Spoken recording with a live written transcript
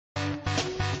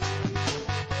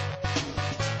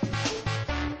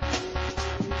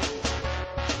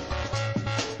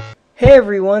Hey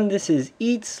everyone, this is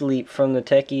Eatsleep from the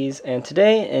Techies, and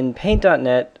today in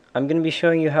Paint.net I'm going to be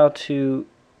showing you how to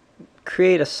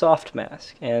create a soft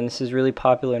mask. And this is really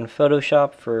popular in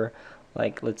Photoshop for,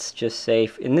 like, let's just say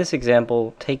in this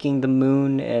example, taking the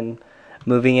moon and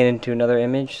moving it into another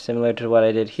image. Similar to what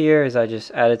I did here is I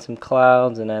just added some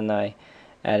clouds and then I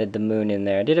added the moon in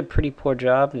there. I did a pretty poor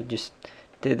job. I just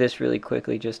did this really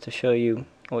quickly just to show you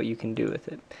what you can do with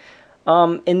it.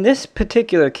 In this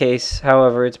particular case,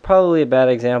 however, it's probably a bad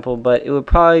example, but it would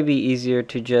probably be easier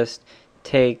to just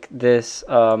take this,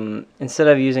 instead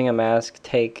of using a mask,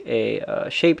 take a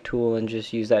shape tool and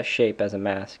just use that shape as a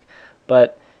mask.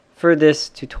 But for this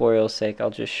tutorial's sake, I'll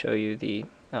just show you the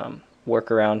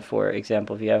workaround. For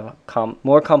example, if you have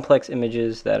more complex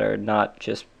images that are not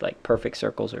just like perfect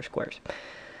circles or squares.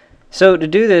 So to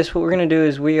do this, what we're going to do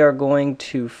is we are going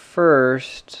to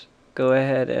first go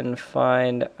ahead and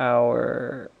find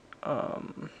our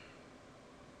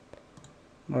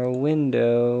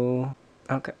window.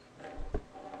 Okay.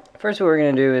 First, what we're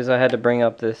going to do is I had to bring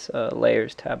up this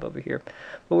layers tab over here.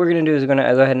 What we're going to do is we're going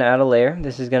to go ahead and add a layer.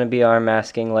 This is going to be our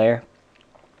masking layer.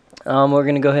 What we're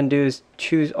going to go ahead and do is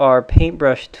choose our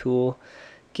paintbrush tool,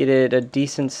 get it a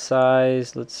decent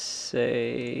size. Let's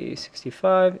say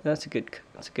 65. That's a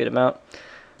good amount.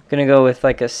 Gonna go with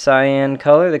like a cyan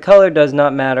color. The color does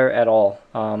not matter at all.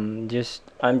 I'm just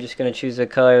gonna choose a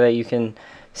color that you can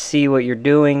see what you're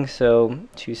doing. So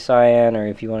choose cyan, or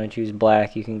if you want to choose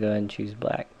black, you can go ahead and choose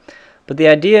black. But the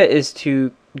idea is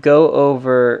to go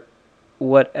over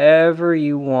whatever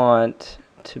you want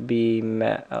to be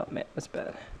matte. Oh man, that's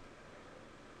bad.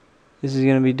 This is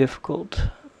gonna be difficult.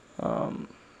 But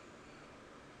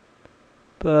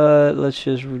let's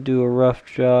just do a rough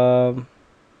job.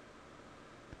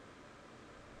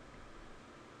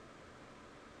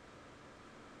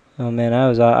 Oh man, I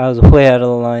was way out of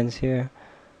the lines here.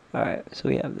 Alright, so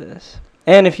we have this.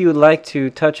 And if you would like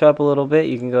to touch up a little bit,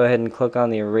 you can go ahead and click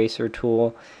on the eraser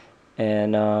tool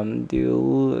and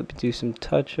do some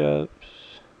touch-ups.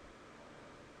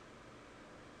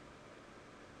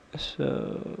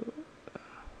 So,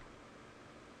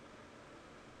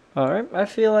 alright, I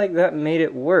feel like that made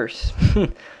it worse.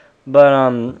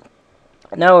 But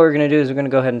now what we're going to do is we're going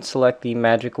to go ahead and select the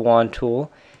magic wand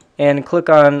tool and click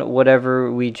on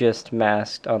whatever we just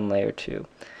masked on layer 2.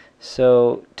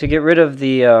 So to get rid of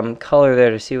the color there,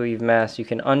 to see what you've masked, you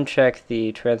can uncheck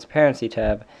the transparency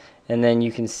tab, and then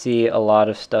you can see a lot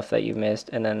of stuff that you missed,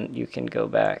 and then you can go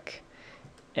back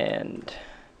and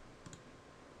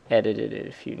edit it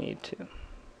if you need to.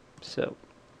 So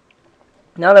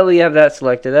now that we have that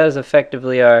selected, that is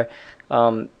effectively our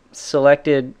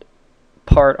selected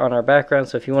part on our background.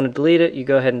 So if you want to delete it, you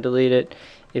go ahead and delete it.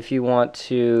 If you want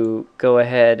to go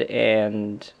ahead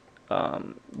and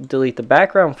delete the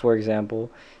background, for example,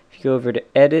 if you go over to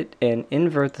edit and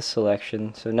invert the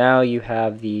selection, so now you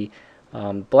have the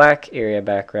black area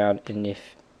background, and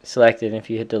if selected, and if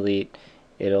you hit delete,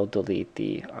 it'll delete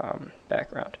the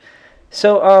background.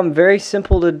 So very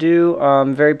simple to do,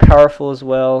 very powerful as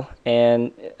well.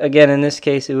 And again, in this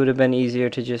case, it would have been easier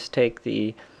to just take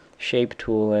the shape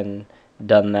tool and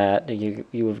done that. You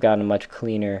would have gotten a much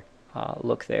cleaner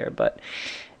look there, but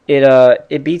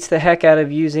it beats the heck out of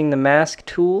using the mask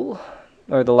tool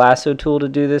or the lasso tool to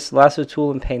do this. Lasso tool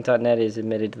in Paint.net is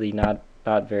admittedly not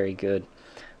very good,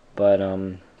 but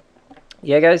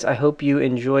yeah guys, I hope you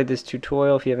enjoyed this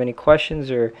tutorial. If you have any questions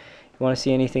or you want to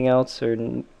see anything else or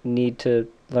need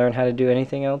to learn how to do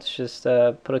anything else, just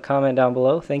put a comment down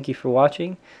below. Thank you for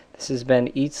watching. This has been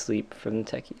Eatsleep from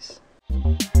the Techies.